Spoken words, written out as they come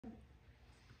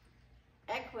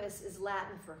EQUUS is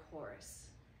Latin for horse,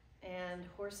 and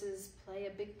horses play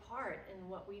a big part in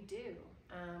what we do.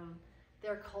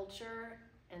 Their culture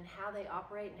and how they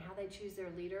operate and how they choose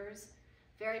their leaders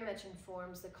very much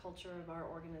informs the culture of our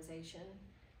organization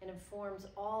and informs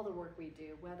all the work we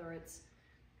do, whether it's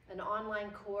an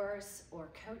online course or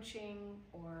coaching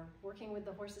or working with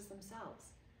the horses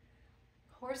themselves.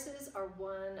 Horses are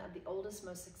one of the oldest,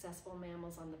 most successful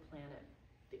mammals on the planet.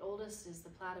 The oldest is the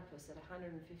platypus at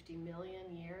 150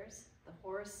 million years. The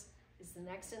horse is the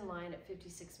next in line at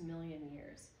 56 million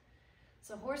years.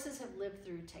 So horses have lived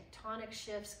through tectonic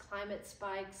shifts, climate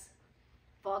spikes,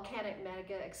 volcanic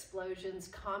mega explosions,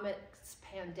 comets,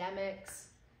 pandemics,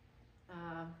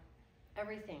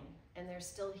 everything. And they're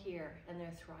still here and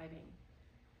they're thriving.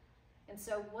 And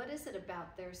so what is it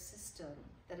about their system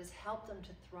that has helped them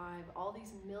to thrive all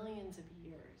these millions of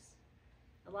years?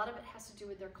 A lot of it has to do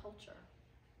with their culture.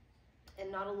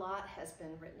 And not a lot has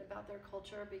been written about their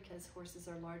culture because horses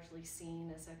are largely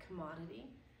seen as a commodity.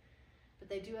 But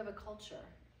they do have a culture,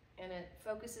 and it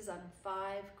focuses on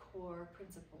 5 core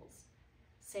principles: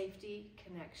 safety,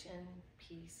 connection,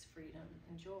 peace, freedom,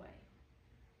 and joy.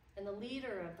 And the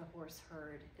leader of the horse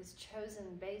herd is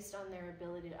chosen based on their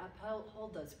ability to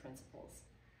uphold those principles.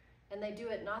 And they do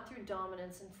it not through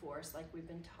dominance and force like we've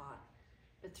been taught,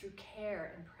 but through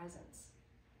care and presence.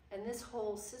 And this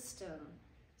whole system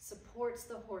supports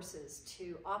the horses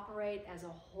to operate as a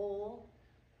whole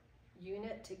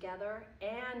unit together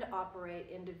and operate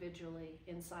individually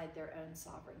inside their own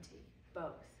sovereignty,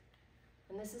 both.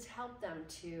 And this has helped them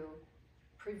to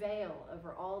prevail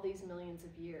over all these millions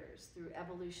of years through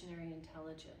evolutionary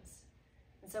intelligence.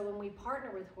 And so when we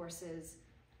partner with horses,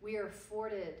 we are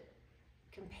afforded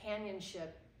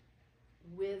companionship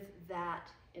with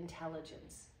that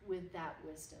intelligence, with that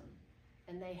wisdom,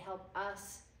 and they help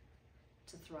us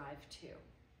to thrive too.